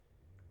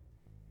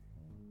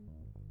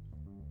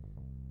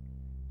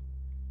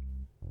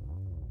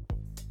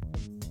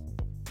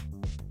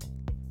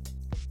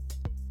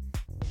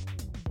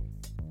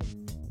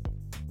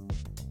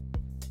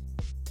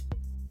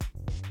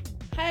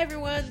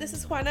everyone, this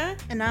is Juana.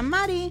 And I'm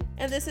Mari.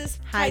 And this is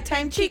High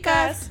Time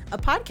Chicas, a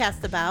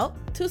podcast about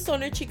two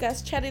stoner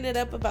chicas chatting it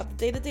up about the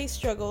day-to-day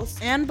struggles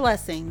and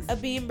blessings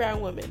of being brown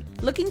women.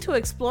 Looking to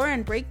explore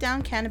and break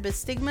down cannabis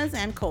stigmas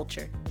and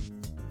culture.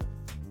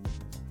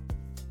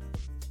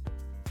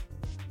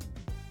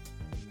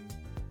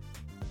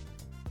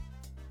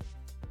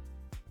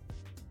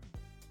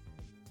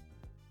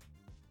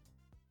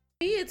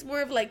 It's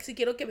more of like, si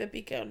quiero que me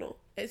pique o no.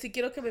 Si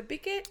quiero que me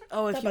pique.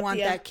 Oh, if you want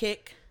that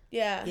kick.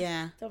 Yeah.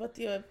 Yeah.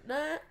 Tapatio.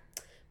 Nah.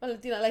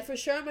 Valentina, like for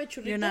sure my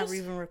churritos. You're not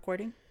even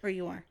recording? Or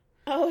you are?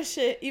 Oh,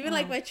 shit. Even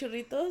like my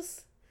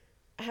churritos,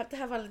 I have to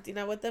have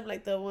Valentina with them,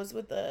 like the ones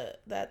with the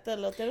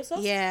lotero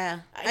sauce. Yeah.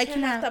 I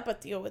can't have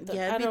tapatio with them.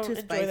 Yeah, it'd be too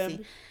spicy.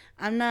 Them.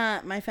 I'm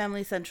not, my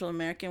family's Central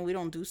American. We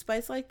don't do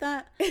spice like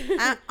that.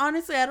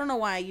 Honestly, I don't know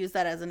why I use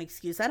that as an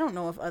excuse. I don't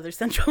know if other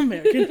Central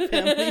American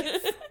families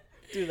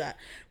do that.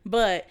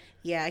 But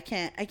yeah, I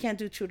can't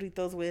do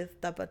churritos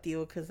with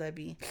tapatio because I'd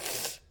be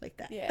like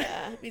that.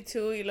 Yeah, me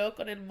too. Y luego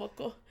con el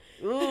moco.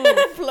 Ooh.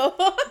 Flow.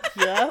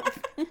 Yep.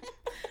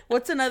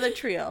 What's another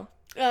trio?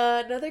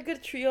 Another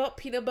good trio: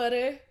 peanut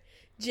butter,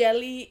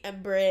 jelly,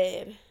 and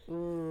bread.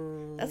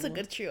 Ooh. That's a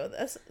good trio.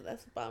 That's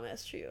a bomb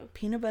ass trio.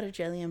 Peanut butter,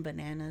 jelly, and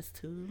bananas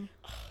too.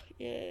 Oh,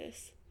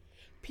 yes.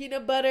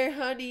 Peanut butter,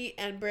 honey,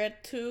 and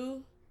bread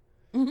too.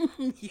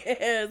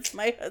 Yes,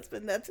 my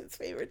husband, that's his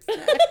favorite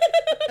snack.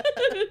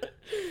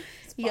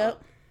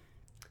 Yep.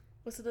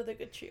 What's another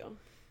good trio?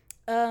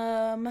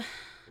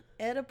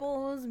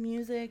 Edibles,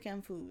 music,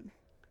 and food.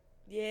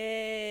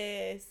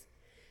 Yes.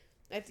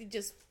 I think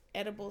just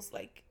edibles,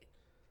 like,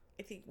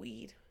 I think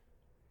weed.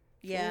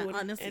 Yeah, food,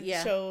 honestly, and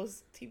yeah.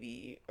 shows,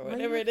 TV, or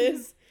whatever it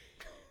is.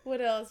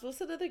 What else?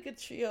 What's another good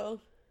trio?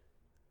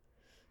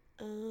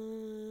 I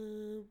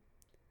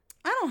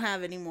don't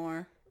have any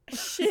more.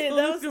 Shit,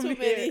 that was too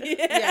many.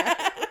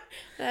 Yeah.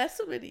 That's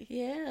too many.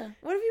 Yeah.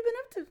 What have you been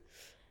up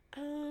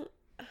to?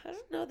 I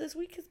don't know. This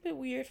week has been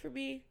weird for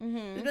me. Mm-hmm.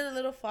 It's been a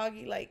little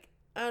foggy. Like,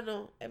 I don't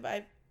know if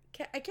I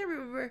can't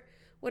remember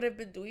what I've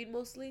been doing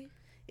mostly.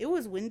 It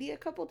was windy a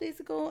couple days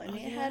ago, and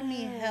it had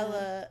me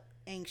hella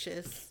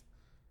anxious.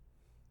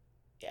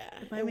 Yeah,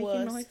 Am I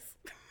making noise?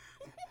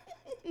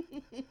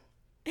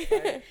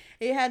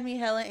 It had me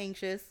hella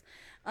anxious.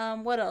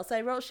 What else?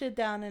 I wrote shit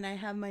down, and I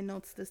have my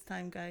notes this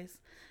time, guys.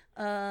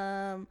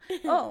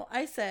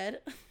 I said,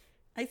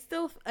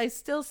 I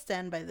still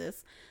stand by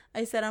this.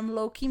 I said I'm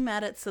low-key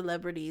mad at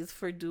celebrities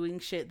for doing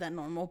shit that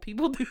normal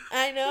people do.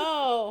 I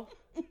know.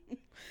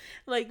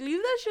 Like,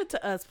 leave that shit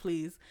to us,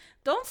 please.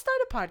 Don't start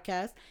a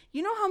podcast.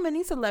 You know how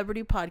many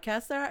celebrity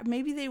podcasts there are?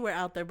 Maybe they were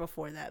out there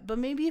before that. But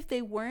maybe if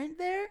they weren't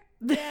there,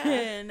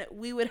 then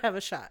we would have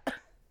a shot.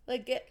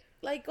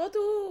 Go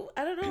do,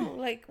 I don't know,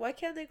 like, why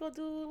can't they go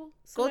do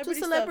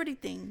celebrity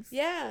things?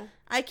 Yeah.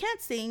 I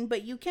can't sing,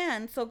 but you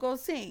can, so go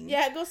sing.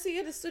 Yeah, go sing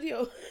in the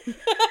studio.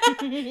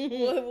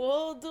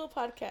 we'll do a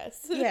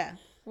podcast. Yeah,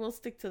 we'll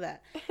stick to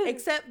that.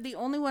 Except the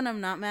only one I'm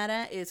not mad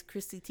at is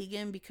Chrissy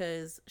Teigen,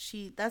 because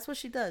that's what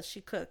she does.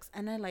 She cooks,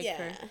 and I like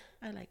her.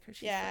 I like her.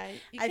 You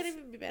can't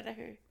even be mad at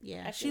her.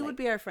 Yeah, she would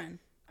be our friend,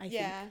 I think.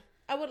 Yeah,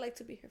 I would like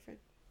to be her friend.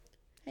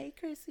 Hey,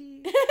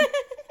 Chrissy.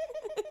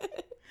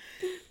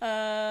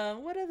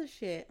 What other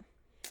shit?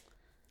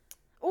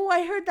 Oh,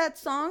 I heard that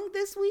song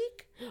this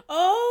week.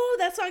 Oh,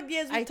 that song,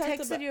 yes. I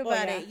texted you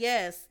about it.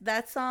 Yes,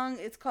 that song,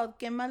 it's called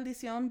Que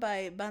Maldición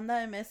by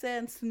Banda MS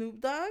and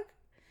Snoop Dogg.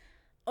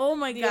 Oh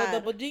my God.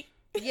 Double G.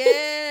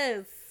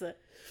 Yes.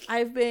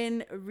 I've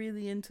been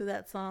really into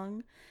that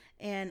song,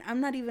 and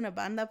I'm not even a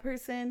banda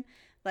person.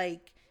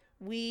 Like,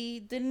 we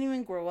didn't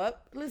even grow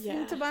up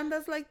listening to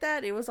bandas like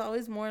that. It was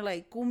always more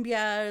like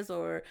cumbias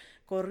or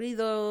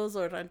corridos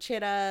or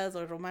rancheras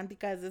or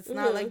romanticas. It's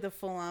not like the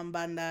full-on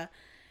banda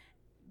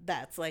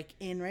that's like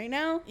in right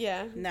now.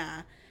 Yeah.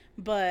 Nah.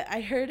 But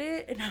I heard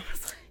it and I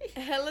was like,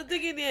 hella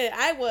digging it.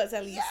 I was,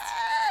 at least.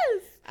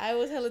 Yes. I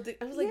was hella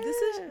digging. I was like,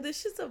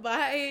 this is a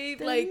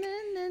vibe. Like,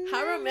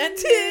 how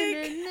romantic.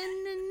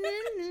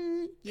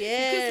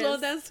 Yes. You can slow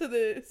dance to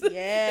this.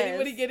 Yes.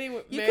 Anybody getting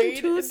married you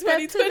can two-step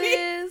in 2020? to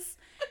this.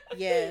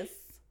 Yes.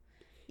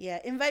 Yeah.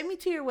 Invite me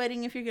to your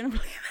wedding if you're gonna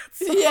play that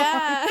song.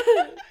 Yeah.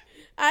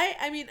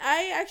 I mean,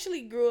 I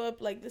actually grew up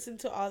like listening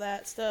to all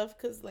that stuff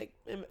because like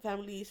my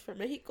family is from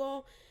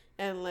Mexico,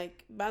 and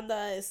like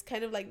banda is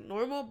kind of like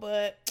normal,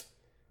 but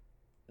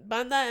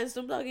banda and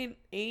Snoop Dogg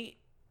ain't.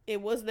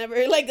 It was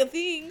never like a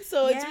thing,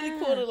 so it's really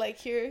cool to like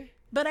hear.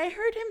 But I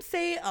heard him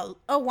say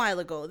a while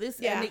ago and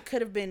it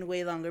could have been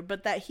way longer,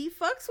 but that he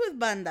fucks with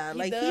banda.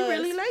 He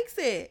really likes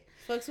it.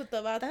 Fucks with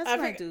the banda.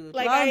 That's my dude.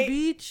 Like Long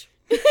Beach.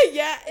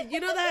 Yeah, you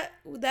know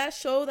that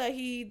show that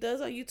he does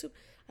on YouTube.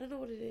 I don't know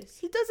what it is.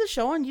 He does a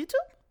show on YouTube?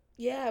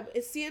 Yeah,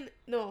 it's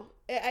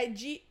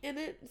IG in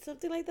it,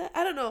 something like that.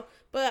 I don't know,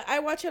 but I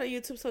watch it on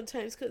YouTube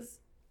sometimes because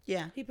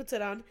he puts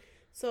it on.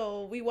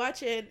 So we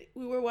watch it.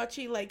 We were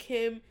watching like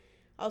him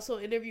also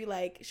interview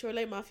like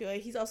Shoreline Mafia.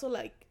 He's also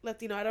like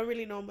Latino. I don't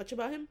really know much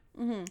about him,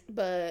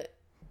 but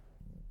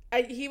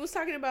he was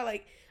talking about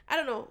like, I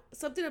don't know,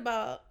 something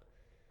about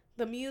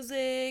the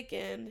music,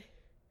 and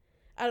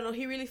I don't know,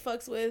 he really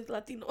fucks with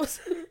Latinos.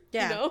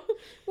 Yeah. You know?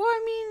 Well,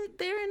 I mean,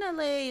 they're in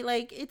LA.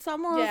 Like, it's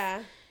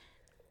almost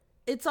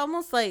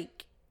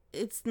like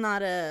it's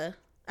not a,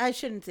 I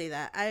shouldn't say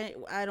that.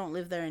 I don't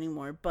live there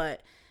anymore,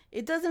 but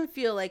it doesn't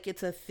feel like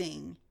it's a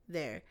thing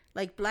there.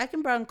 Like, Black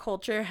and brown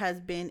culture has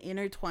been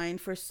intertwined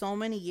for so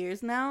many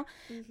years now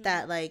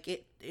that, like,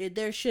 it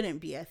there shouldn't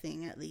be a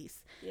thing, at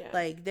least. Yeah.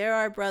 Like, there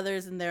are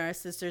brothers and there are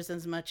sisters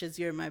as much as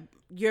you're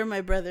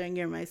my brother and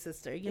you're my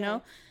sister, you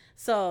know?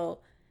 So,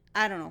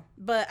 I don't know.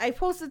 But I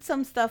posted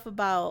some stuff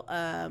about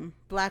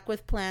Black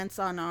with Plants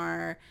on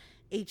our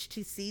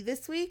HTC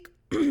this week.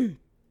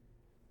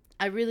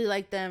 I really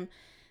like them.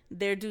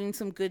 They're doing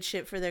some good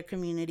shit for their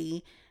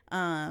community.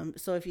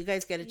 So if you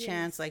guys get a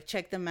chance, like,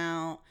 check them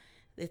out.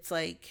 It's,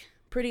 like,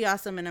 pretty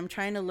awesome. And I'm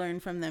trying to learn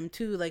from them,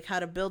 too, like, how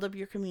to build up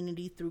your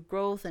community through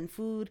growth and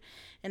food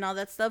and all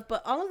that stuff.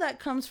 But all of that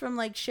comes from,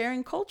 like,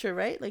 sharing culture,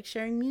 right? Like,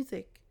 sharing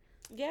music.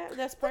 Yeah,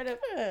 that's part of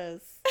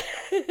us.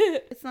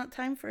 It's not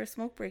time for a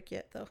smoke break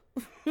yet, though.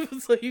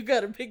 So you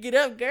got to pick it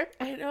up, girl.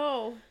 I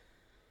know.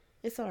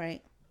 It's all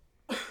right.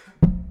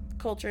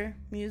 Culture,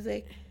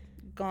 music,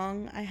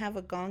 gong. I have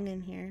a gong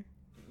in here.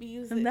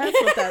 Music. And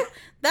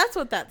that's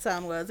what that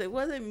sound was. It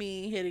wasn't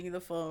me hitting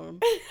the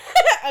phone.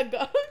 A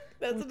gong?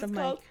 That's what it's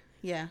called?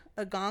 Yeah,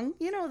 a gong.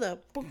 You know, the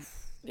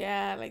poof.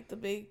 Yeah, like the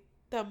big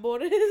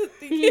tambores.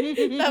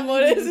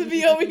 Tambores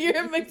be over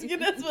here in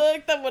Mexican as well,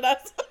 like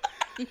tamborazo.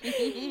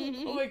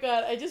 Oh my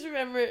god, I just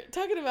remember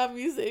talking about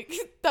music.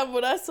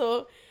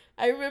 Tamborazo.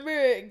 I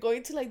remember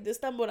going to like this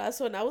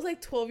tamborazo and I was like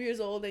 12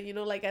 years old, and you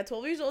know, like at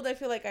 12 years old I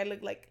feel like I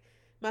look like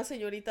más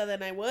señorita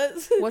than I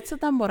was. What's a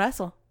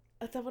tamborazo?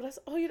 A tamborazo.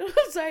 Oh, you know,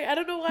 I'm sorry. I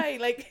don't know why.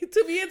 Like,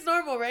 to me, it's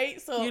normal,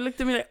 right? So you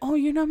looked at me like, oh,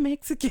 you're not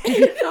Mexican. No,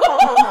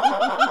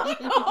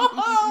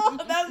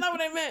 that's not what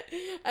I meant.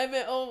 I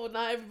meant, oh,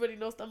 not everybody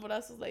knows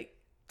tamborazos. Like,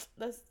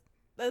 that's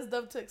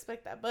dumb to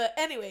expect that. But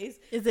anyways.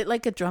 Is it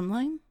like a drum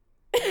line?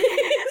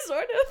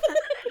 Sort of.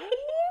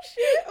 Oh,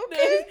 shit.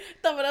 Okay.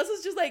 No, tamborazo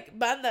is just like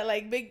banda,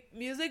 like big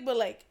music, but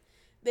like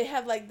they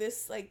have like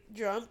this like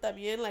drum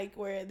también, like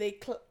where they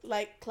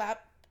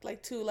clap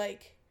like two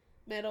like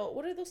metal.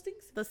 What are those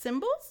things? The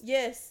cymbals?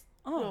 Yes.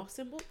 Oh. No,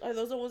 cymbals? Are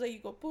those the ones that you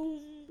go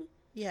boom?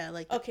 Yeah,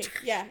 like. Okay,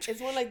 yeah.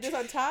 It's one like this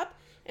on top,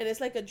 and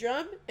it's like a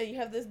drum, and you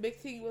have this big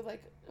thing with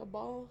like a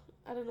ball.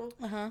 I don't know.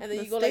 And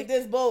then you go like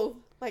this both,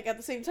 like at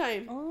the same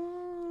time.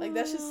 Oh. Like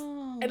that's just.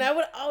 And I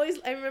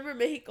remember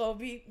Mexico,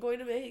 going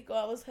to Mexico.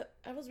 I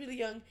was really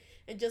young,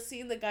 and just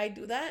seeing the guy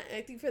do that, and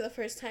I think for the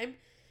first time.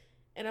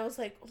 And I was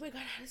like, oh my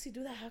god, how does he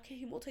do that? How can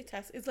he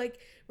multitask? It's like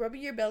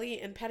rubbing your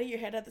belly and patting your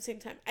head at the same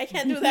time. I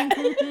can't do that.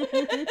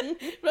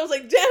 But I was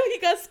like, damn, he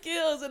got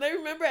skills. And I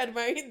remember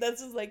admiring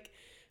that's just like,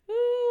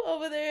 ooh,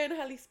 over there in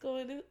Jalisco.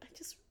 And I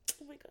just,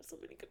 oh my god, so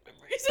many good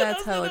memories.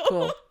 That's hella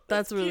cool.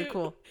 That's really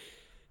cool.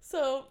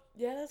 So,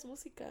 yeah, that's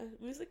música.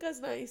 Música is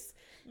nice.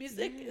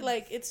 Music,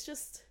 like, it's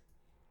just,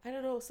 I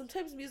don't know.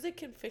 Sometimes music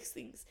can fix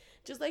things.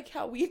 Just like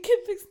how we can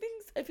fix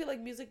things. I feel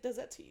like music does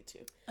that to you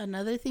too.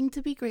 Another thing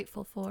to be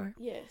grateful for.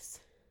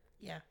 Yes.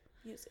 Yeah.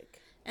 Music.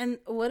 And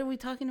what are we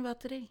talking about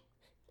today?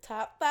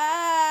 Top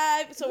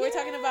 5. So we're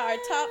talking about our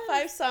top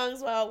 5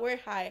 songs while we're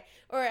high.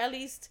 Or at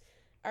least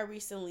our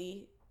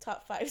recently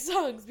top 5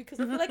 songs. Because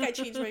I feel like I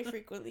change mine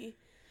frequently.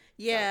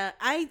 Yeah.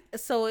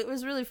 So it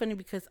was really funny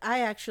because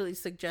I actually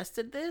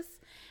suggested this.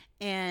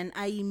 And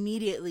I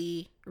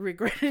immediately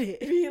regretted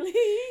it. Really?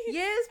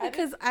 Yes,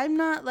 because I'm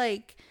not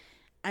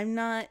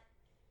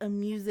a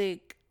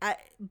music,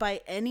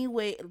 by any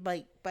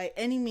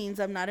means,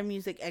 I'm not a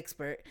music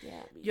expert.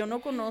 Yeah. Yo no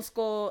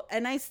conozco,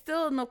 and I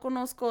still no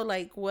conozco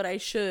like what I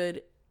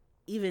should,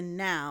 even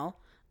now,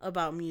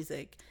 about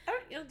music. I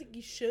don't think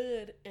you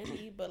should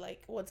but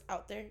like what's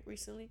out there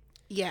recently.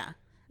 Yeah.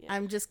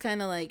 I'm just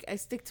kind of like, I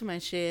stick to my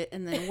shit,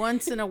 and then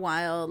once in a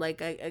while,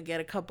 like I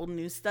get a couple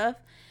new stuff,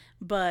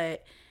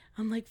 but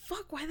I'm like,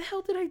 fuck, why the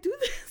hell did I do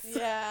this?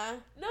 Yeah.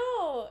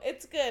 No,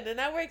 it's good. And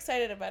now we're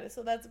excited about it.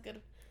 So that's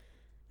good.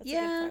 That's a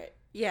good part.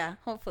 Yeah,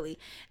 hopefully.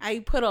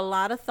 I put a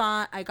lot of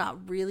thought. I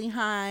got really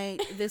high.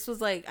 This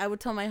was like, I would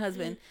tell my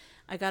husband,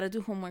 I got to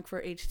do homework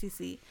for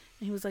HTC.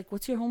 And he was like,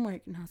 what's your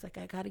homework? And I was like,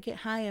 I got to get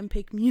high and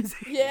pick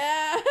music.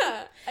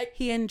 Yeah.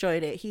 He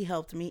enjoyed it. He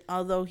helped me.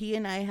 Although he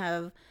and I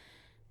have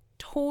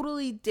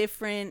totally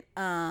different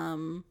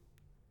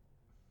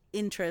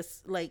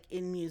interests, like,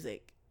 in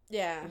music.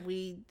 Yeah.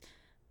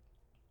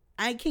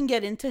 I can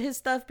get into his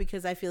stuff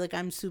because I feel like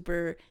I'm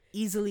super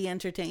easily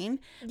entertained.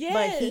 Yes.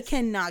 But he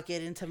cannot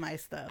get into my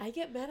stuff. I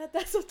get mad at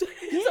that sometimes.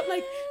 Yes. I'm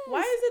like, why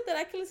is it that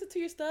I can listen to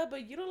your stuff,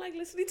 but you don't like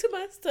listening to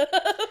my stuff?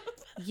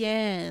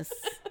 Yes.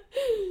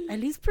 At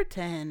least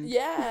pretend.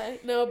 Yeah.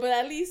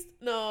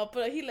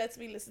 But he lets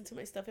me listen to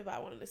my stuff if I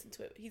want to listen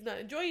to it. He's not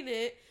enjoying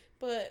it,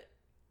 but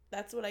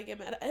that's what I get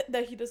mad at,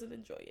 that he doesn't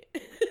enjoy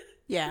it.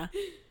 Yeah.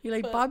 You're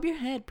like, bob your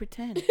head,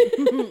 pretend.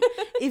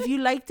 If you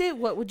liked it,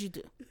 what would you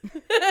do?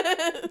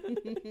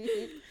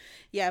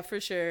 Yeah, for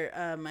sure.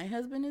 My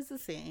husband is the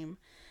same.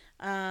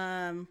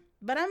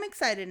 But I'm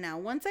excited now.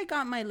 Once I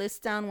got my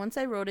list down, once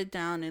I wrote it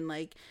down and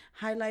like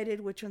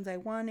highlighted which ones I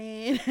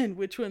wanted and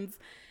which ones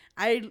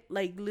I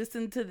like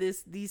listened to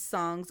these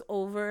songs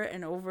over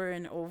and over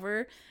and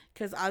over,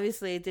 because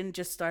obviously I didn't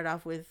just start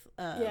off with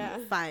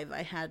 5.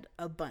 I had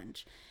a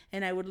bunch,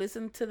 and I would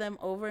listen to them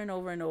over and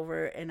over and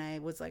over, and I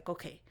was like,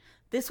 okay,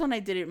 this one I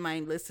didn't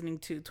mind listening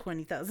to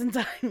 20,000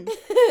 times.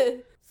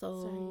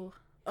 So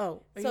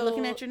are you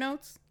looking at your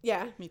notes?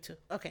 Yeah, me too.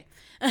 Okay.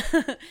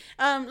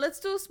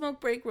 Let's do a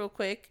smoke break real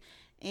quick,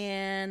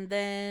 and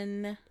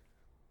then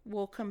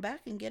we'll come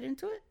back and get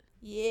into it.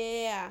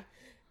 Yeah.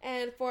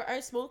 And for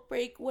our smoke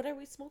break, what are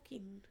we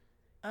smoking?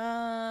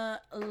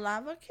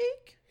 Lava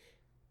cake?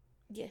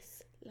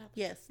 Yes. Lava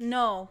cake.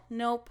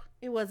 Nope.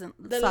 It wasn't.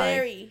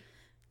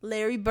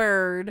 Larry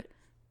Bird.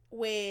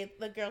 With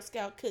the Girl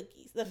Scout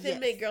cookies. The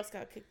Fitbit Girl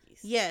Scout cookies.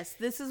 Yes.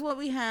 This is what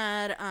we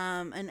had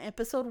in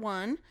episode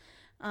 1.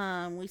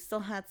 We still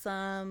had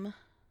some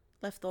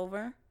left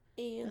over.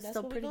 And that's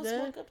still what we're going to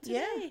smoke up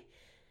today.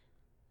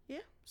 Yeah.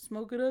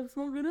 Smoke it up.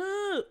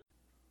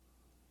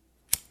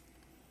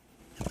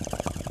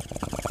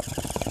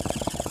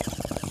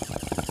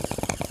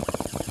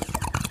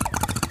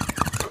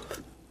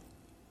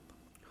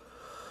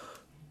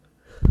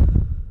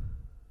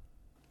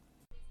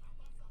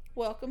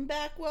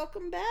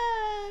 Welcome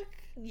back.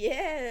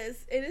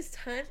 Yes, it is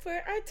time for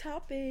our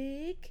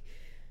topic.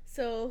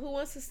 So, who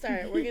wants to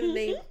start? We're going to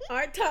name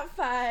our top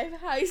 5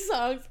 high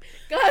songs.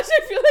 Gosh, I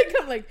feel like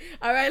I'm like,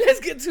 all right, let's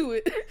get to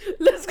it.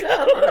 Let's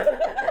go.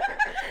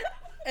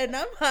 And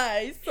I'm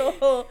high,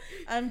 so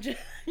I'm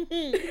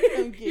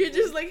You're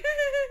just like,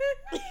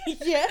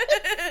 yeah.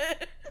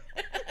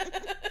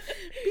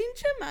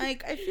 Pinche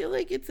Mike, I feel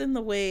like it's in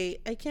the way.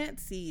 I can't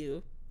see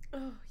you.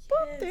 Oh,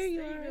 yes. There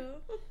you are.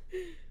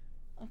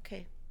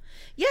 Okay.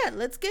 Yeah,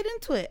 let's get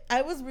into it.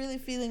 I was really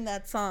feeling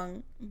that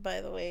song, by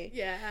the way.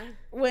 Yeah.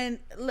 We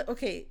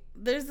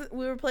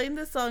were playing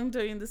this song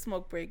during the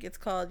smoke break. It's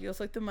called Yo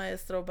Soy Tu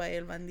Maestro by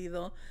El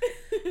Bandido.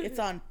 It's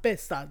on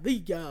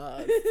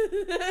Pesadillas.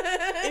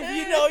 If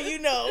you know, you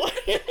know.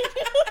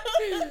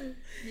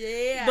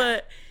 Yeah.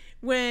 But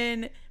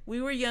when we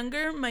were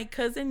younger, my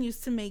cousin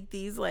used to make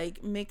these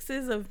like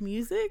mixes of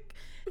music,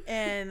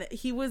 and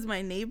he was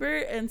my neighbor,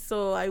 and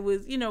so I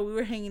was, we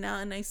were hanging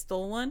out, and I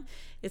stole one.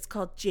 It's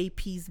called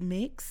JP's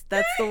Mix.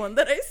 That's the one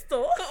that I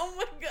stole. Oh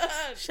my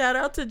god. Shout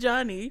out to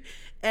Johnny.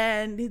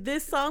 And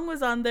this song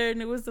was on there,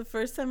 and it was the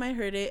first time I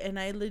heard it, and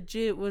I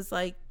legit was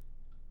like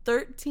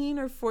 13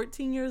 or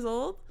 14 years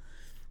old.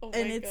 Oh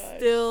and my it's gosh.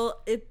 Still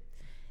it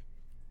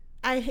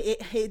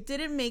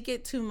didn't make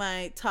it to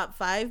my top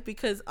 5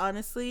 because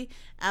honestly,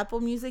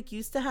 Apple Music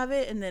used to have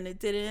it and then it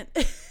didn't.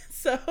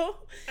 So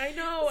I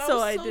know.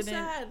 I was so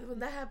sad when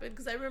that happened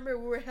because I remember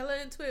we were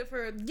hella into it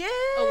for a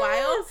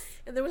while,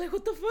 and they were like,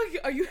 "What the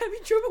fuck? Are you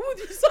having trouble with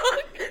your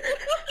song?"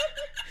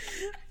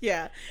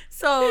 Yeah.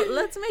 So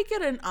let's make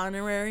it an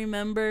honorary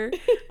member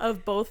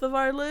of both of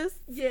our lists.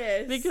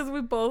 Yes. Because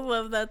we both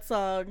love that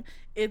song.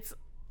 It's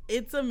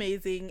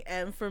amazing,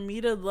 and for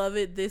me to love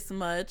it this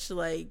much,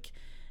 like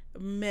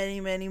many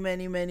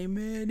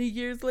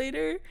years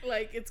later,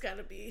 like it's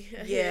gotta be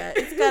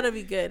it's gotta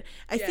be good.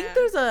 I think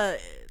there's a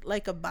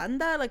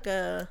banda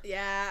that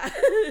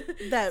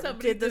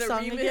somebody did the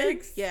song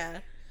again.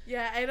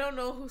 Yeah, I don't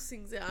know who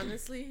sings it,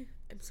 honestly.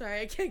 I'm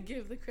sorry, I can't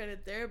give the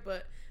credit there,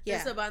 but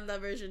there's a banda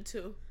version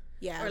too.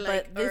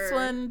 But this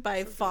one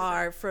by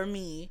far like for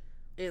me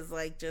is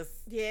like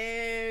just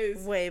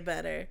way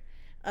better.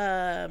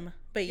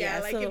 But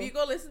if you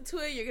go listen to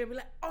it, you're gonna be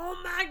like, oh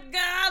my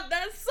god,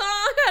 that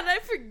song, and I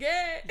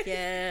forget.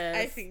 Yes.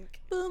 I think.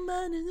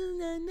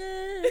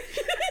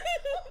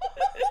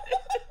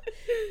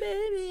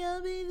 Baby,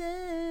 I'll be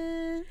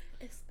there.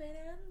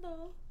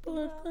 Esperando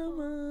por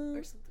favor.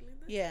 Or something like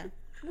that. Yeah,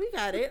 we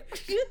got it.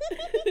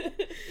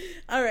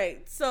 All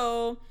right,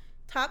 so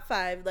top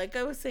 5, like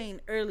I was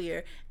saying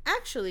earlier.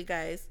 Actually,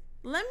 guys,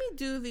 let me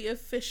do the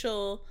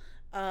official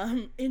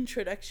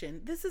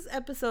introduction. This is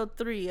episode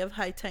 3 of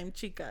High Time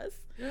Chicas.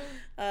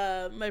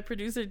 My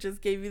producer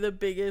just gave you the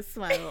biggest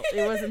smile.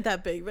 It wasn't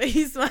that big, but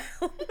he smiled.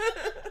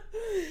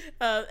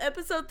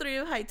 Episode 3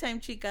 of High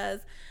Time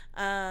Chicas.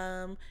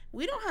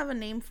 We don't have a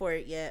name for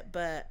it yet,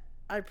 but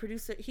our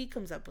producer, he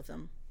comes up with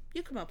them.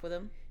 You come up with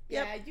them.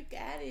 Yep. Yeah, you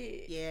got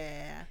it.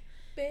 Yeah.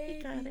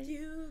 Baby,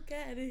 you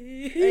got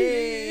it.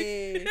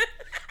 Hey.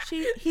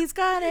 He's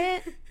got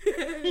it.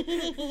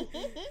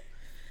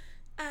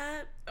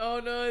 Oh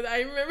no, I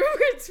remember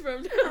where it's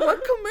from now.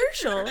 What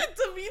commercial? It's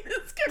a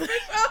Venus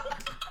commercial.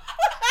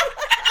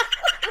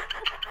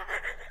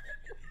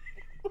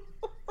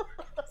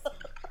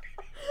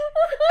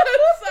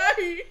 I'm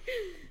sorry.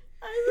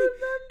 I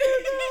remember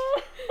now.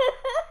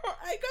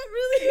 I got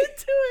really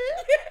into it.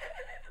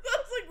 I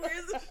was like,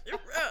 where's this shit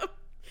from?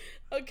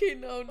 Okay,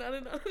 no, not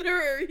an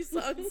honorary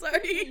song.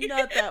 Sorry.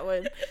 Not that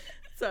one.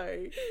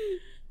 Sorry.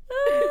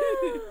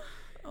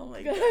 Oh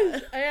my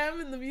gosh. I am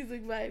in the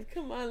music vibe.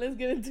 Come on, let's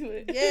get into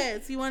it.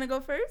 Yes. You want to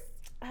go first?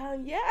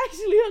 Yeah,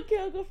 actually, okay,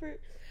 I'll go first.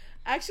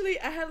 Actually,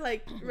 I had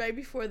right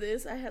before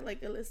this, I had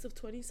a list of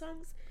 20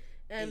 songs.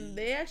 And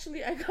I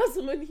got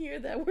someone here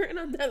that weren't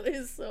on that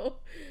list. So,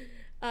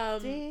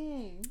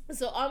 dang.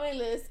 So on my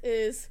list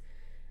is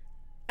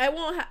I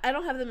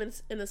don't have them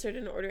in a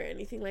certain order or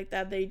anything like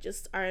that. They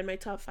just are in my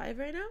top 5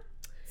 right now.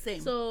 Same.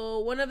 So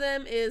one of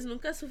them is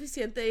Nunca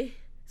Suficiente.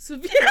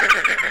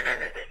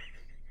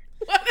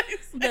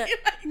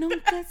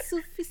 Nunca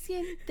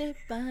suficiente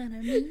para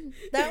mí.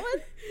 That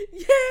one?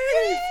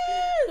 Yes.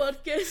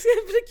 Porque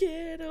siempre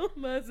quiero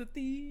más de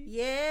ti.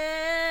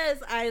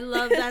 Yes. I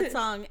love that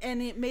song.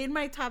 And it made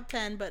my top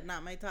 10, but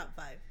not my top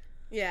 5.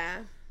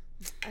 Yeah.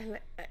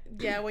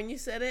 When you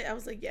said it, I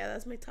was like, yeah,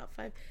 that's my top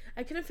 5.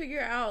 I couldn't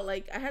figure out,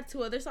 like, I had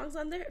 2 other songs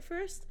on there at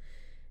first.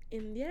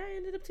 And yeah, I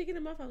ended up taking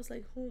them off. I was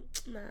like,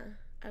 nah,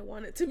 I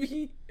want it to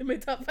be in my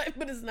top 5,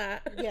 but it's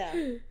not.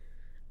 Yeah.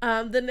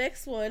 The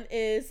next one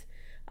is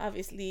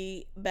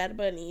obviously Bad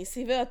Bunny.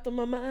 Si veo a tu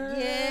mamá.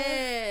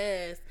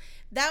 Yes.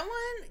 That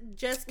one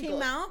just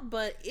came out,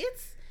 but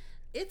it's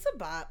a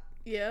bop.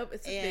 Yep,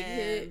 it's a big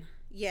hit.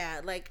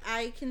 Yeah, like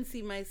I can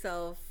see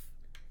myself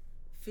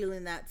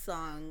feeling that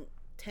song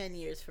 10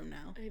 years from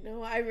now. I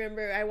know. I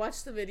remember I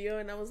watched the video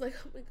and I was like,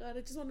 oh my god,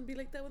 I just want to be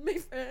like that with my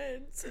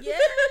friends.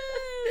 Yes.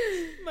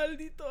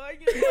 Maldito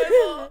año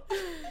nuevo.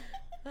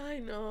 I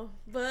know.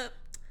 But,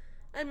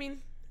 I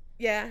mean,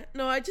 yeah.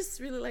 No, I just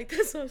really like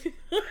that song.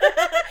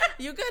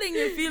 You got in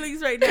your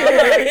feelings right now.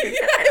 Right?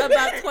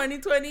 About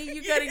 2020.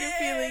 You got in your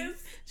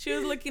feelings. She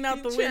was looking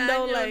out the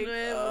window like,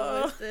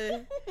 oh.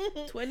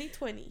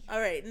 2020. All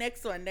right,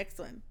 next one. Next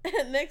one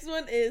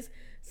is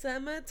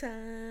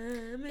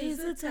Summertime is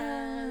the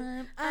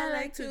time I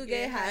like to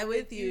get high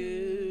with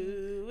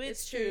you.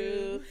 It's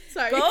true.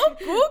 Sorry. Go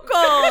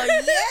Google.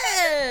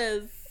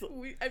 Yes.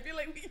 I feel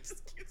like we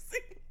just keep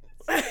singing.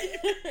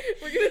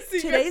 We're gonna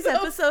sing. Today's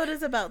episode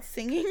is about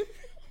singing.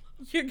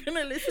 You're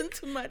gonna listen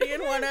to Mari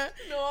and wanna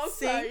No, I'm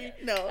sing? sorry.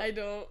 No, I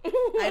don't.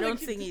 I don't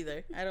sing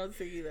either. I'm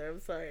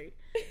sorry.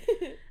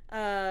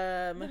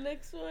 The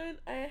next one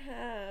I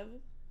have.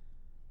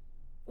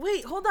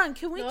 Wait, hold on.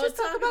 Can we just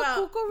talk about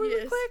Cuco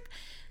really quick?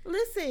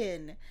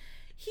 Listen,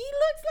 he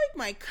looks like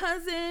my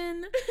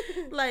cousin.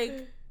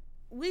 Like,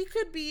 we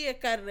could be a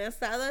carne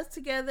asadas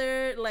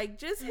together. Like,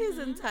 just his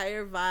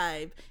entire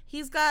vibe.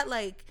 He's got,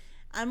 like,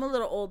 I'm a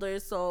little older,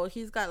 so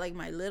he's got, like,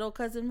 my little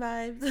cousin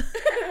vibes.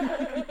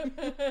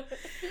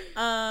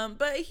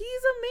 But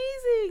he's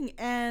amazing.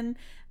 And,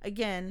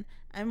 again,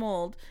 I'm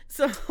old.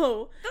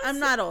 So, I'm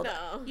not old.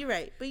 No. You're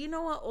right. But you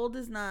know what? Old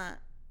is not.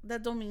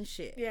 That don't mean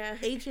shit. Yeah.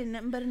 Age ain't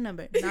nothing but a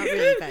number. Not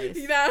really, guys.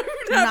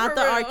 Not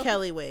the R.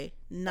 Kelly way.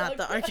 Not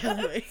the R.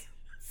 Kelly way.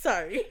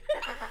 Sorry.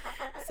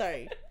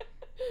 Okay.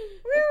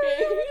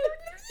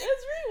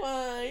 Let's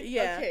rewind.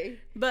 Yeah. Okay.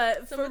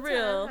 But for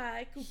real,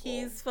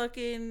 he's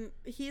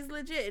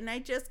legit. And I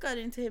just got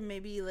into him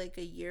maybe like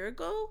a year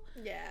ago.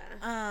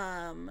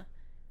 Yeah.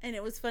 And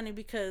it was funny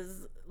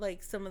because,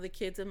 like, some of the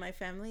kids in my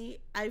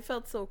family, I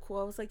felt so cool.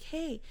 I was like,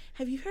 hey,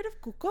 have you heard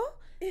of Cuco?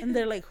 And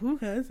they're like, who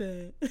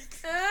hasn't?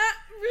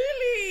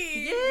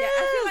 Really? Yes,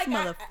 I feel like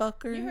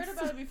motherfuckers. You heard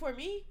about it before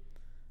me?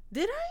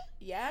 Did I?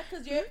 Yeah,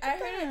 because I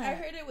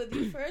heard it with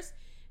you first,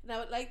 and I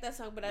would like that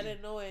song, but I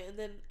didn't know it. And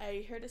then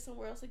I heard it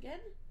somewhere else again.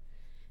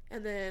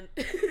 And then,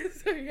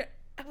 sorry,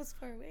 I was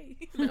far away.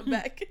 I'm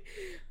back.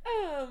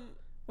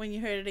 When you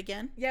heard it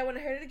again? Yeah, when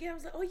I heard it again, I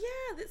was like, oh,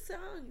 yeah, this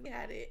song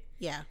had it.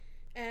 Yeah.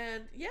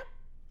 And yep.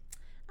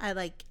 I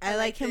like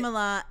him a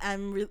lot.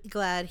 I'm really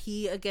glad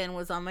he again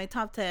was on my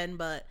top 10,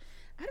 but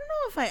I don't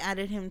know if I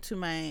added him to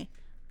my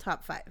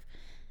top 5.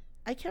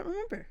 I can't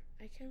remember.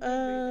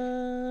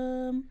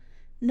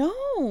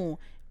 No,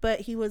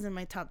 but he was in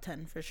my top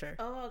 10 for sure.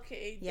 Oh,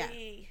 okay. Yeah.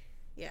 Dang.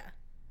 Yeah.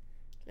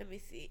 Let me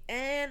see.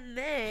 And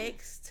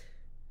next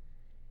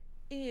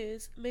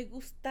is Me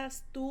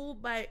Gustas Tu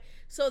by.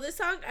 So this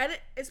song,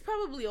 it's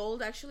probably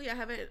old. Actually, I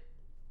haven't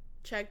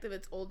checked if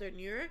it's old or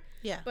newer.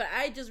 Yeah. But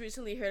I just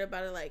recently heard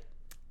about it, like,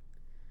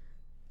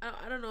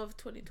 I don't know if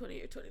 2020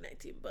 or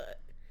 2019, but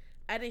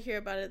I didn't hear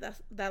about it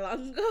that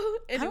long ago.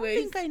 Anyways, I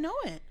don't think I know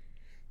it.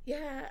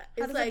 Yeah.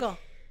 How does it go?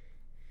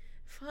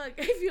 Fuck,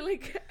 I feel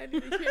like I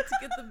need to hear it to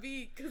get the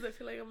beat because I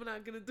feel like I'm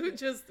not going to do it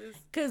justice.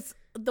 Because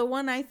the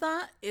one I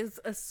thought is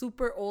a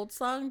super old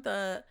song,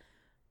 the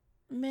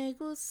Me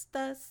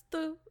Gustas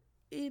Tu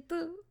y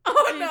Tu.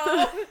 Oh,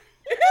 no.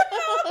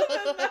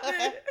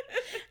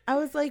 I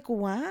was like,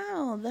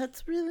 wow,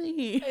 that's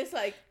really it's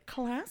like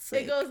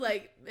classic. It goes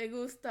like me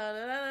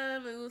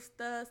gusta, me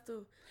gustas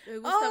tú, me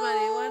gusta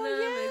marihuana,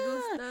 me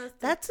gustas tú.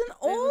 That's an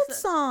old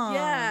song.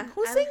 Yeah.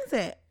 Who sings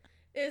it?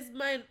 It's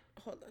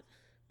hold on.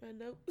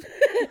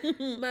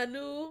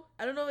 Manu.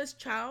 I don't know if it's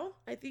Chao.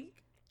 I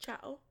think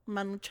Chao.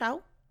 Manu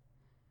Chao.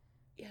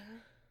 Yeah.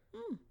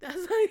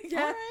 That's like yeah.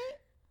 All right.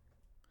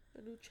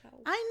 Manu Chao.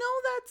 I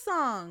know that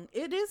song.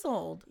 It is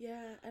old.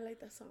 Yeah, I like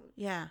that song.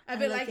 Yeah, I've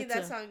been liking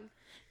that song.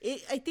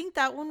 I think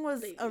that one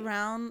was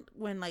around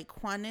when like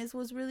Juanes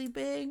was really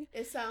big.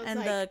 It sounds and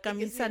like the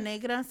Camisa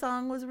Negra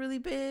song was really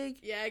big.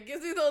 Yeah, it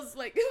gives me those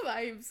like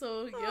vibes.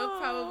 So yeah,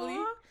 probably.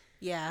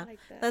 Yeah, like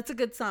that. That's a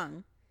good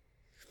song.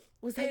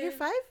 Was that your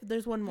 5?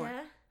 There's one more.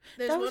 Yeah,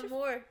 there's one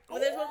more. Oh,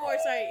 there's one more.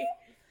 Sorry,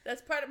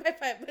 that's part of my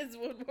 5. But there's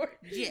one more.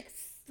 Yes.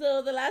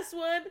 So the last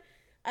one,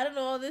 I don't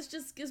know. This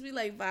just gives me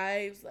like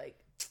vibes. Like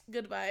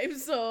good vibes.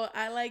 So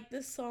I like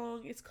this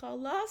song. It's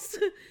called Lost.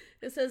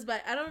 It says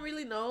I don't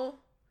really know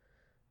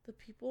the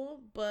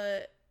people,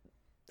 but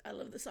I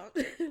love the song.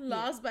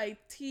 Lost by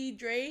T.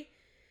 Dre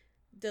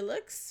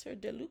Deluxe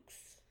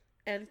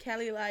and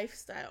Cali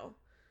Lifestyle.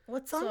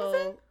 What song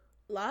is it?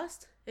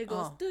 Lost. It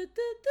goes du, du, du, du.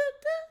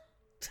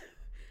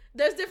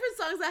 There's different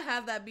songs that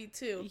have that beat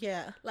too.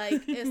 Yeah.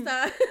 Like it's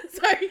not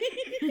sorry.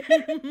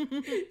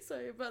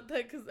 Sorry about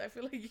that because I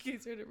feel like you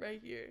guys heard it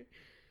right here.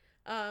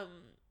 I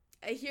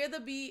heard the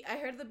beat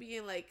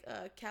in like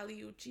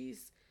Kali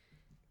Uchis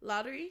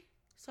Lottery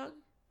song.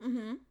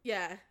 Mm-hmm.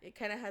 Yeah, it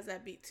kind of has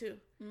that beat too.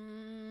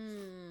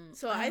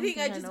 So I think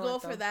I just go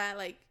for that,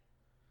 like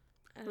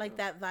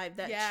that vibe,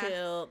 that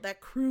chill,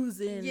 that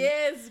cruising.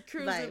 Yes,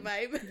 cruising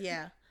vibe.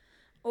 Yeah.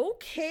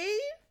 Okay.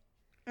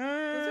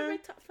 Those are my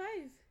top 5.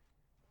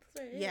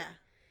 Yeah.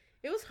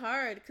 It was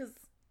hard because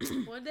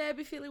one day I'd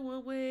be feeling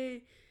one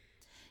way.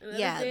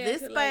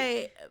 This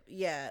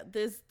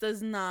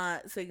does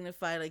not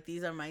signify like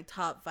these are my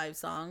top 5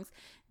 songs.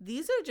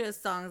 These are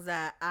just songs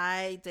that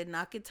I did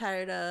not get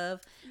tired of.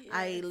 Yes.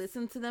 I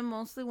listen to them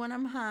mostly when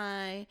I'm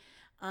high.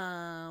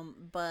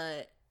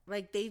 But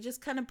like they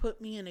just kind of put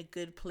me in a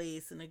good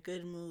place, in a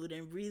good mood,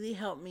 and really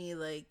help me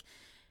like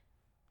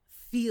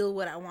feel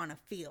what I want to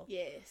feel.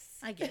 Yes.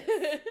 I guess.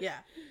 Yeah.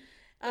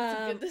 That's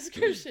a good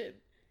description.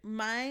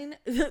 Mine,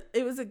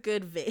 it was a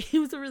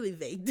really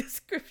vague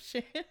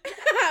description.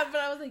 But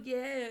I was like,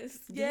 yes.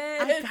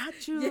 I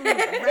got you.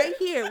 Yes. Right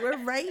here. We're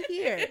right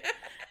here.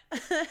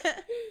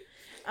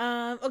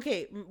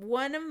 Okay,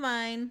 one of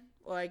mine,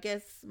 or I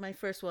guess my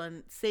first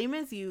one, same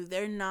as you,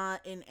 they're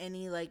not in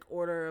any like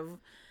order of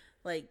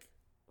like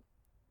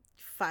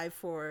 5,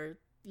 4,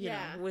 you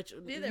know, which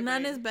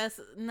none is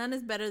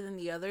better than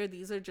the other.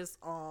 These are just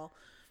all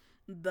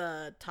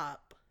the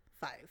top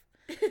 5.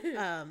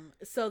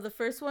 So the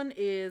first one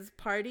is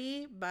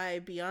Party by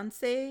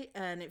Beyonce,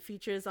 and it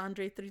features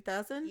Andre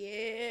 3000.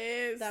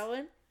 Yes. That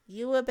one?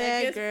 You a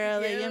bad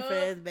girl and your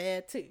friend's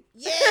bad too.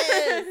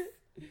 Yes.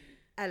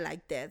 I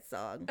like that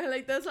song. I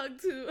like that song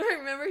too. I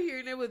remember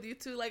hearing it with you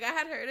too. Like I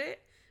had heard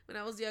it when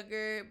I was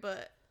younger,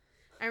 but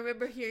I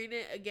remember hearing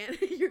it again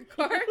in your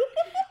car.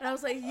 And I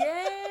was like,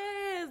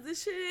 yes,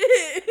 this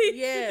shit.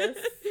 Yes.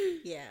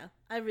 Yeah.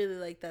 I really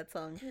like that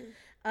song.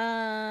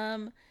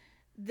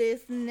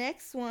 This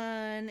next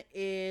one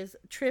is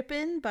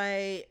Trippin'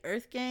 by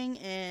Earth Gang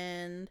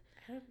and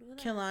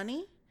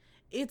Kehlani.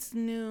 It's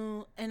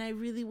new, and I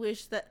really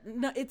wish that...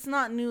 No, it's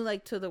not new,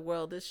 like, to the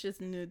world. It's just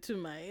new to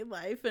my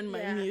life and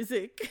my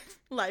music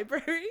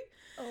library.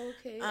 Oh,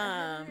 okay. I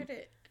haven't heard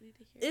it. I need to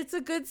hear it. It's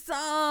a good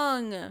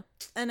song,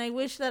 and I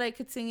wish that I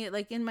could sing it.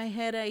 Like, in my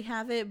head, I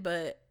have it,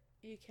 but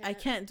I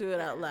can't do it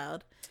out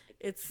loud.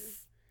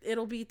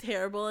 It'll be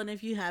terrible, and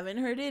if you haven't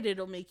heard it,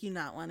 it'll make you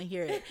not want to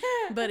hear it.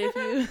 But if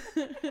you...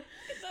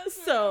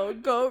 So,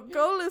 go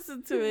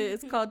listen to it.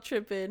 It's called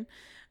Trippin',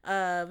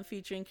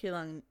 featuring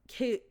Kehlani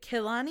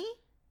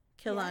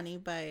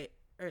by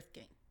Earth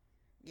Gang.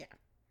 Yeah.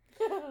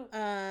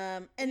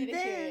 And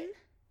then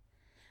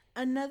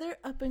another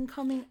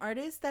up-and-coming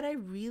artist that I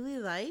really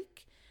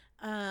like,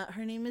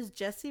 her name is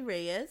Jessie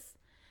Reyes.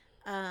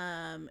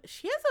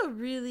 She has a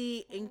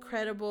really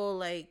incredible,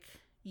 like,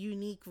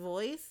 unique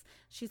voice.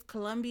 She's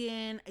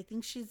Colombian. I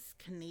think she's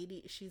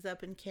Canadian. She's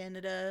up in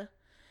Canada.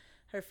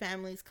 Her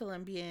family's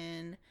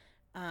Colombian.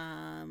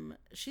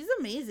 She's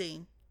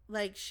amazing.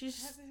 Like, I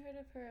haven't heard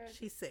of her.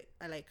 She's sick.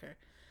 I like her.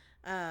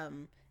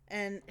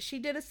 And she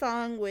did a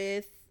song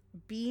with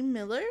B.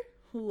 Miller,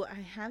 who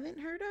I haven't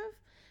heard of,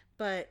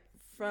 but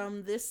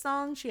from this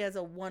song, she has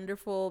a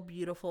wonderful,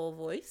 beautiful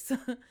voice.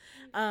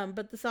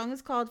 But the song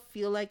is called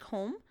Feel Like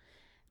Home,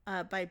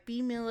 by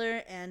B.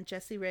 Miller and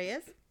Jessie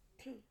Reyes.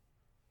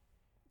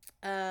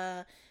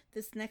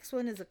 This next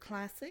one is a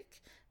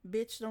classic,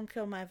 Bitch Don't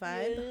Kill My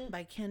Vibe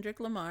by Kendrick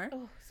Lamar.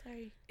 Oh,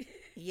 sorry.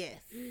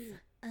 Yes.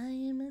 I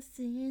am a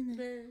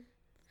sinner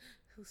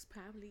who's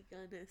probably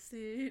gonna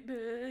sin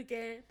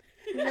again.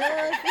 He's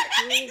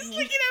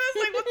looking at us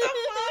like, what the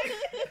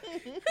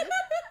fuck?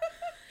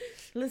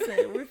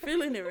 Listen, we're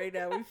feeling it right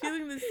now. We're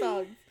feeling this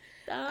song.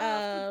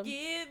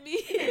 Forgive me.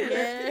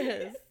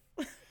 Yes.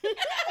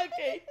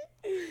 Okay.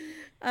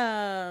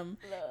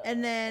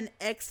 And then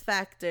X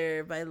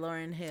Factor by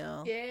Lauryn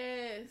Hill.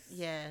 Yes.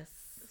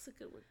 That's a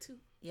good one too.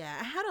 Yeah,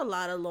 I had a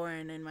lot of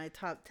Lauryn in my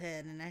top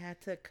 10 and I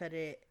had to cut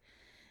it.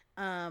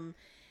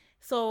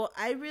 So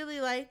I really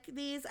like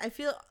these. I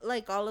feel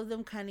like all of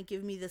them kind of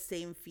give me the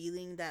same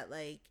feeling, that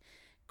like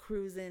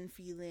cruising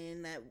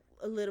feeling, that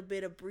a little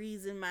bit of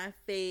breeze in my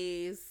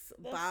face,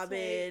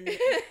 bobbing,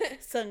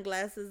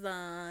 sunglasses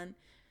on,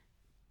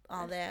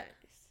 all that.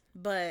 Nice.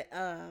 But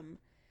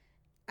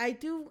I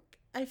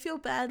feel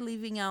bad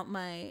leaving out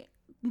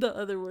the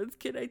other ones.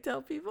 Can I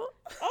tell people?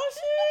 Oh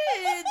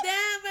shit!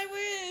 Damn, I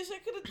wish I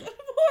could have done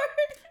more.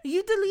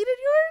 You deleted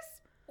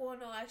yours? Well,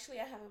 no,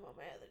 actually, I have them on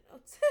my other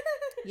notes.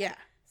 Yeah.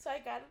 So I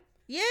got them.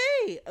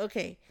 Yay!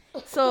 Okay.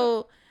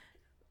 So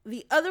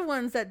the other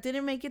ones that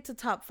didn't make it to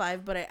top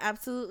 5, but I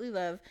absolutely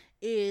love,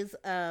 is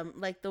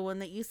like the one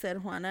that you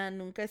said, Juana,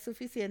 Nunca es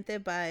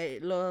Suficiente by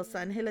Los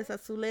Ángeles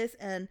Azules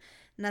and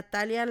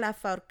Natalia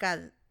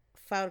Lafourcade.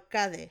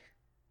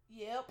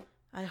 Yep.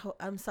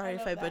 I'm sorry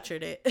if I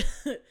butchered it.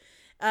 Wait,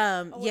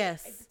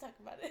 yes. I just talked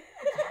about it.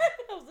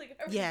 I was like,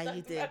 yeah,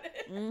 you did.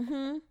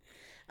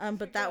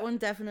 But that one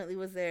definitely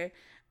was there.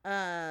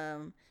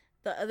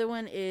 The other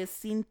one is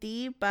Sin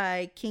Ti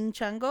by King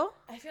Chango.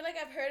 I feel like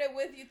I've heard it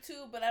with you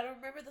too, but I don't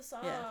remember the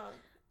song. Yeah.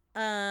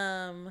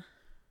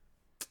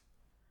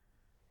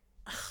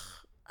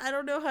 I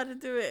don't know how to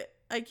do it.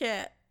 I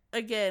can't.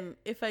 Again,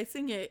 if I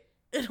sing it,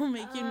 it'll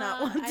make you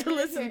not want to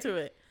listen to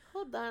it.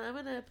 Hold on, I'm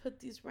gonna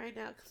put these right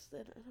now because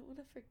then I don't want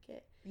to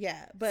forget.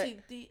 Yeah, but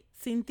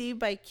Sin Ti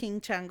by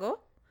King Chango.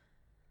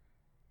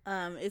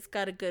 It's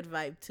got a good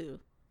vibe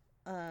too.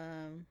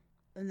 And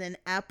then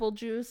Apple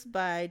Juice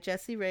by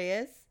Jessie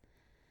Reyes.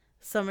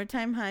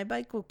 Summertime High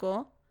by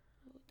Cuco.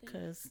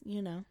 Because,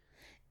 you know.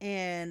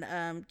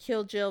 And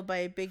Kill Jill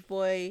by Big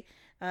Boy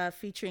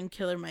featuring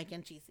Killer Mike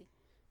and Cheesy.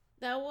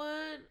 That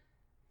one,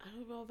 I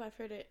don't know if I've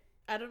heard it.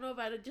 I don't know if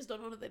I just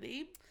don't know the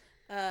name.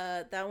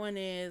 That one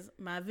is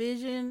My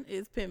Vision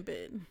is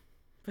Pimpin'.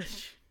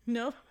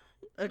 No?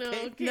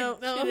 Okay. No,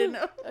 she didn't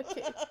know.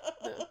 Okay.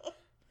 No.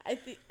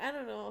 I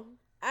don't know.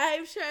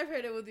 I'm sure I've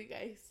heard it with you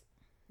guys.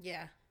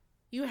 Yeah.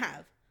 You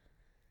have.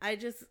 I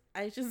just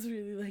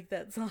really like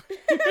that song.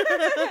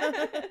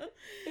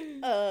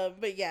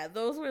 But yeah,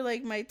 those were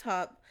like my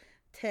top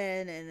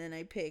 10, and then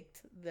I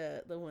picked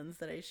the ones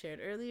that I shared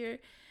earlier.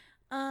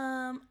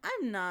 I'm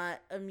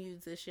not a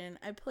musician.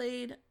 I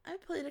played a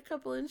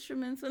couple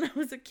instruments when I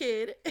was a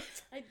kid.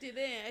 I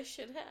didn't. I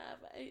should have.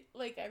 I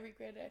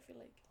regret it, I feel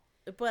like.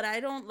 But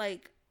I don't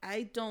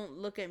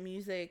look at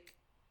music,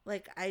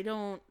 like, I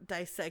don't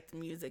dissect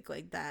music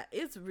like that.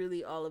 It's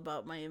really all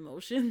about my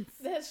emotions.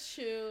 That's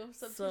true.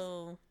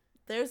 So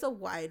there's a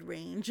wide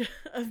range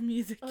of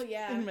music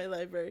in my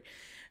library.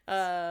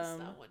 It's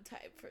not one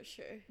type for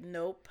sure.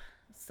 Nope.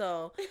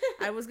 So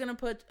I was gonna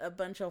put a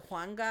bunch of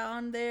Juanga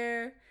on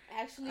there.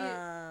 Actually,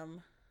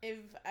 if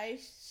I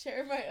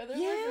share my other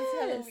ones, yes. it's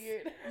hella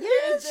weird.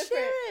 Yeah, it's share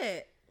different.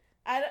 it.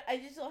 I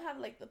just don't have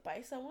like the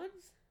Paisa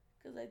ones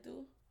because I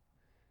do.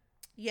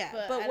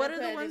 Yeah, but what are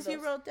the ones you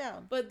wrote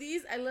down? But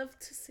these, I love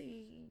to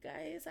sing,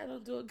 guys. I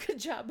don't do a good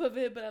job of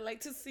it, but I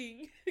like to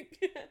sing.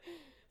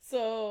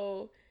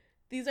 So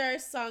these are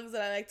songs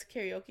that I like to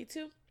karaoke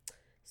to.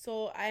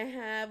 So I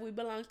have We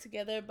Belong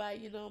Together by,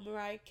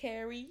 Mariah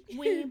Carey.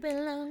 We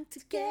belong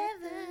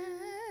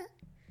together.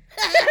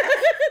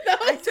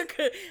 I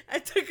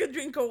took a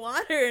drink of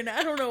water and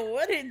I don't know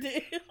what it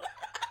did.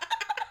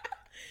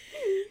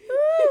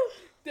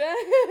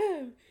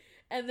 Damn.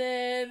 And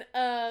then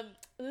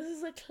this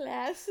is a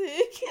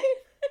classic.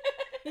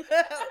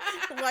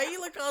 Why you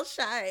look all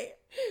shy?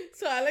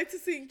 So I like to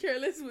sing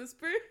Careless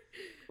Whisper.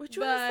 Which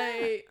one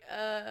is that?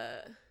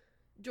 By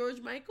George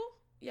Michael.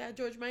 Yeah,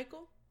 George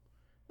Michael.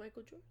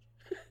 Michael George?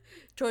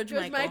 George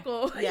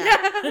Michael. Yeah.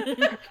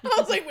 I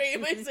was like, wait,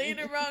 am I saying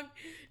it wrong?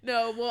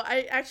 No, well,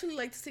 I actually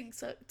like to sing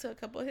to a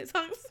couple of his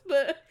songs,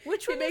 but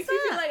which one it makes me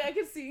feel like I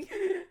can sing.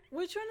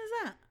 Which one is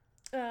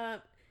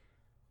that?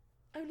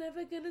 I'm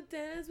never gonna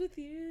dance with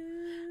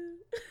you.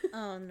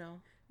 Oh no.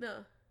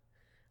 No.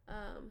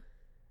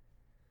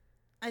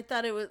 I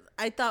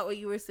thought what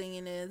you were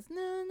singing is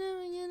no,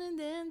 we're gonna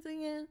dance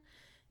again.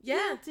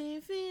 Yeah.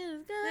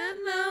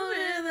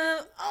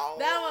 Oh,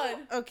 that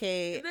one.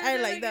 Okay, I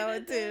like that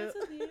one too.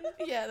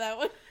 Yeah, that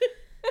one.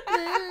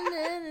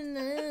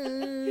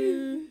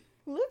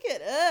 Look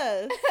at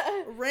us.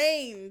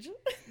 Range.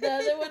 The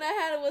other one I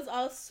had was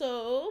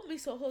also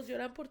Mis ojos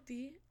lloran por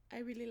ti. I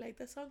really like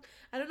that song.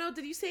 I don't know,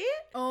 did you say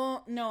it?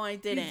 Oh, no, I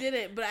didn't. You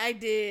didn't, but I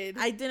did.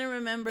 I didn't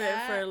remember it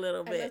for a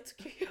little bit. I love to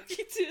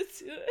karaoke too,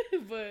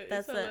 but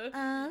that's the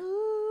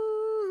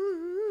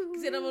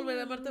Quisiera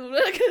volver a amarte, volver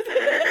a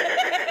cantar.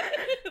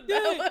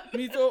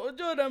 Mis ojos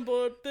lloran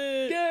por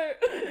ti.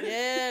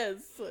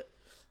 Yes. Okay.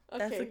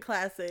 That's a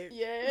classic.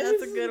 Yes.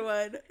 That's a good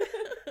one.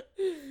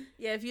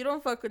 Yeah, if you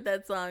don't fuck with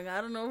that song,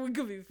 I don't know if we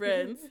could be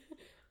friends.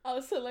 I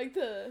also like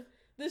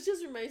this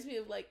just reminds me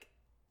of like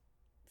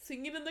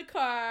singing in the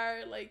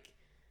car, like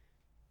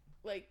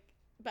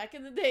back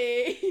in the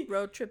day.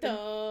 Road tripping.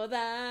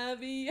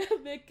 Todavía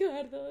me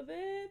acuerdo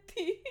de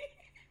ti.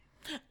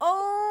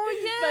 Oh,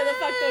 yeah. By the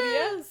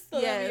Factoría.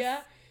 Todavía.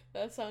 Yes.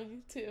 That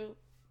song, too.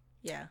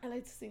 Yeah. I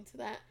like to sing to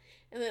that.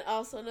 And then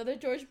also another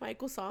George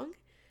Michael song.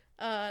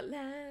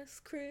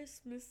 Last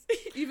Christmas.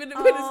 Even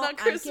when it's not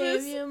Christmas. I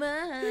gave you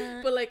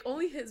mine. But, like,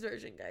 only his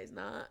version, guys.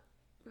 Not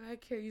Mariah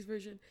Carey's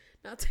version.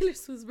 Not Taylor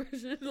Swift's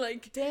version.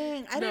 Like,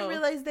 dang. I didn't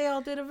realize they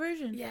all did a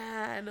version.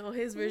 Yeah, I know.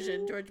 His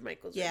version. George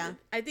Michael's version.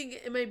 I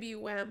think it might be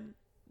Wham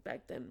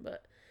back then,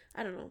 but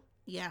I don't know.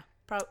 Yeah.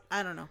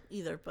 I don't know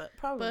either, but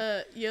probably.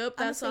 But, yep,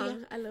 that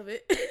song. I love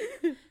it.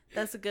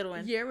 That's a good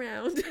one. Year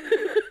round.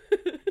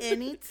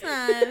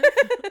 Anytime.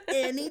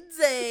 Any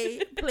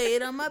day. Play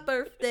it on my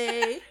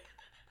birthday.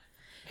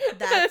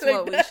 That's like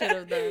what we should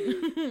have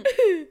done.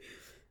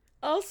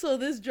 Also,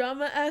 this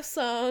drama-ass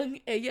song,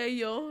 Ella y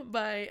Yo,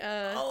 by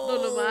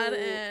Don Omar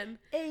and...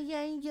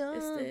 Ella y Yo.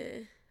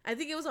 I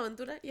think it was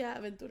Aventura. Yeah,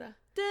 Aventura.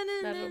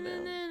 Not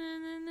Romeo.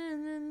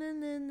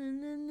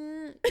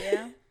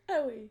 Yeah.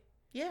 Oh, wait.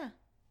 Yeah.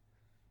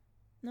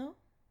 No?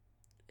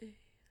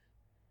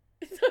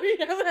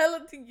 Sorry, I'm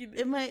hella thinking.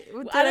 Did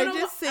I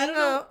just sing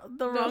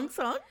the wrong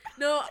song?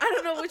 No, I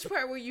don't know which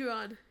part were you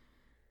on.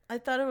 I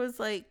thought it was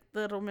like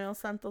the Romeo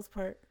Santos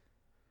part.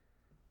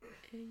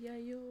 Ella y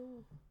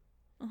Yo.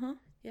 Uh-huh.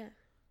 Yeah.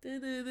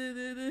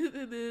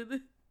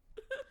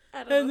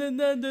 I don't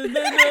know.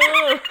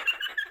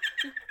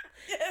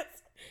 Yes.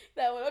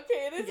 That one.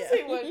 Okay, it is the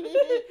same one.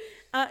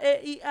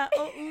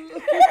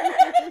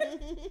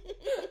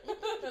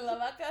 La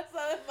vaca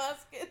sabe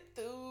más que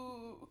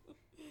tú.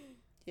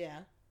 Yeah.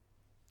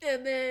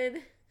 And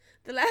then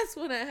the last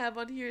one I have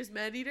on here is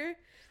Maneater.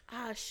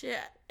 Ah, shit.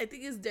 I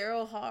think it's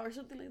Daryl Hall or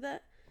something like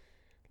that.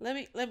 Let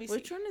me see.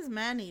 Which one is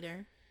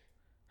Maneater?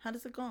 How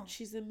does it go?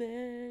 She's a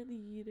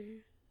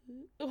man-eater.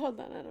 Oh, hold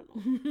on, I don't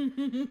know.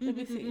 Let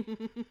me see.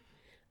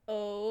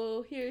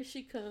 Oh, here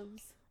she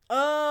comes.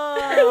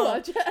 Oh,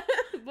 watch out.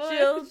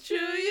 She'll chew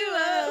you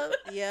up.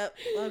 Yep.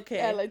 Okay.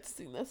 Yeah, I like to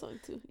sing that song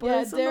too. Por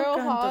yeah, eso no Daryl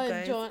canto, Hall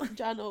guys. and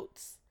John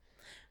Oates.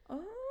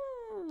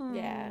 Oh.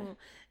 Yeah.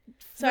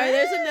 Sorry,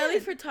 there's a Nelly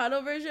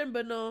Furtado version,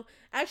 but no.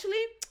 Actually,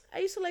 I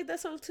used to like that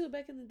song too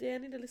back in the day. I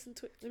need to listen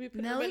to it. Let me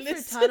put Nelly it on my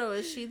list. Furtado,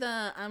 is she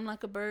the I'm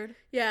Like a Bird?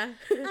 Yeah.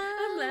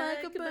 I'm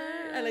like a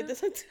bird. I like that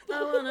song too.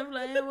 I wanna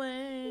fly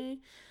away.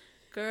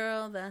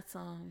 Girl, that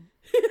song.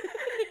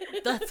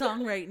 That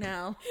song right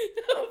now.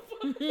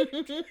 Looking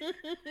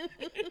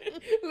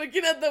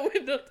at the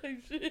window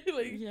type shit.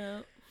 Like,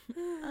 yeah.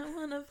 I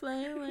wanna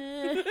fly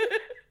away.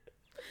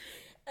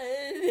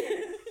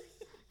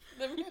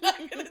 I'm not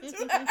gonna do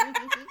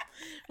that.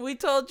 We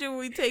told you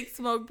we take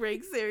smoke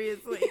breaks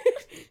seriously.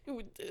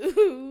 We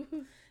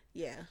do.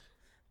 Yeah.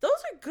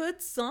 Those are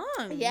good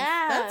songs.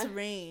 Yeah. That's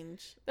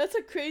range. That's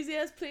a crazy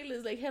ass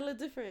playlist. Like, hella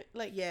different.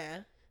 Like,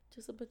 yeah.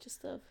 Just a bunch of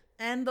stuff.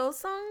 And those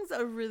songs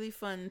are really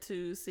fun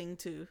to sing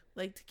to,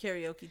 like to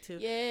karaoke to.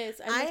 Yes,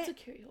 I love to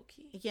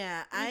karaoke.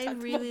 Yeah, I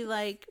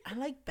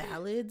like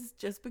ballads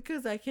just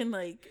because I can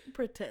like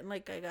pretend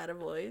like I got a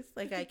voice,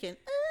 like I can.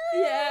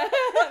 Yeah,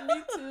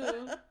 me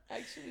too.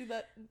 Actually,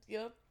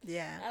 yep.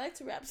 Yeah. I like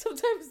to rap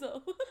sometimes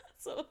though.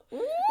 So,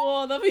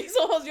 no mis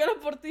ojos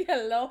lloran por ti,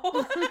 hello.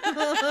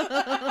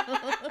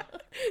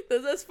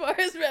 That's as far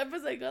as rap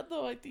as I got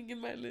though, I think,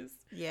 in my list.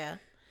 Yeah.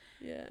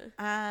 Yeah.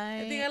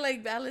 I think I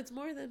like ballads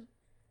more than.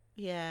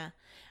 Yeah.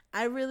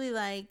 I really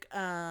like,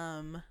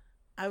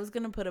 I was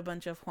going to put a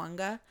bunch of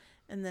Juanga,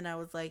 and then I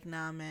was like,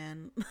 nah,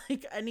 man.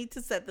 Like, I need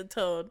to set the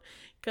tone,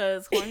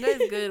 because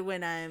Juanga is good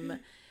when I'm,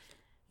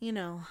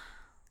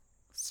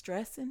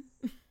 stressing.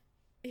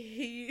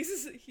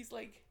 He's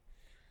like.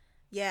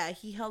 Yeah,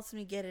 he helps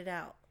me get it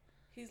out.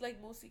 He's like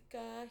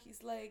música.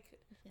 He's like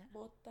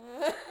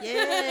mota.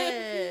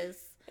 Yes.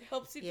 It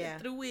helps you get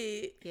through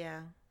it.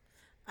 Yeah.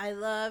 I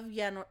love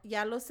Ya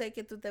Lo Sé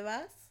Que Tú Te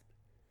Vas.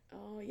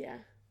 Oh, yeah.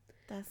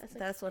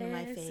 That's one of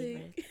my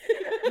favorites.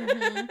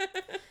 Mm-hmm.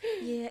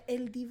 Yeah,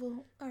 El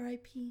Divo,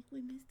 R.I.P.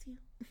 We missed you.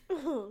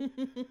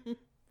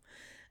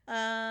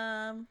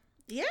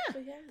 Yeah,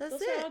 that's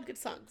those it. are all good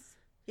songs.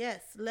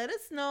 Yes, let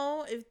us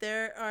know if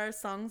there are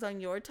songs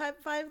on your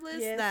Type 5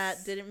 list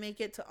that didn't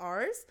make it to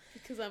ours.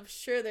 Because I'm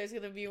sure there's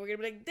going to be, we're going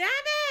to be like, damn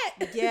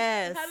it!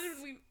 Yes. How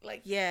did we,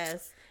 like...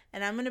 Yes,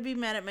 and I'm going to be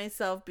mad at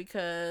myself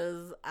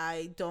because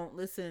I don't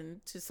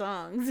listen to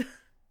songs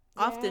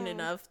often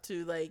enough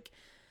to, like,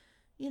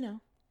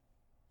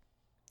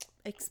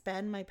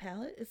 expand my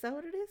palette. Is that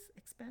what it is?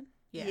 Expand?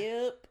 Yeah.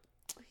 Yep.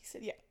 He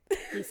said yep.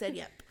 He said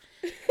yep.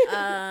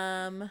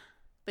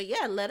 But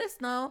yeah, let us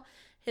know.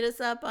 Hit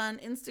us up on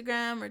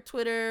Instagram or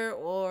Twitter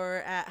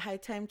or at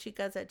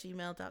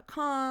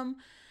hightimechicas@gmail.com.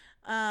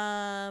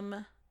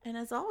 And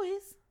as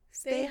always,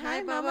 stay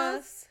high,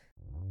 mamas.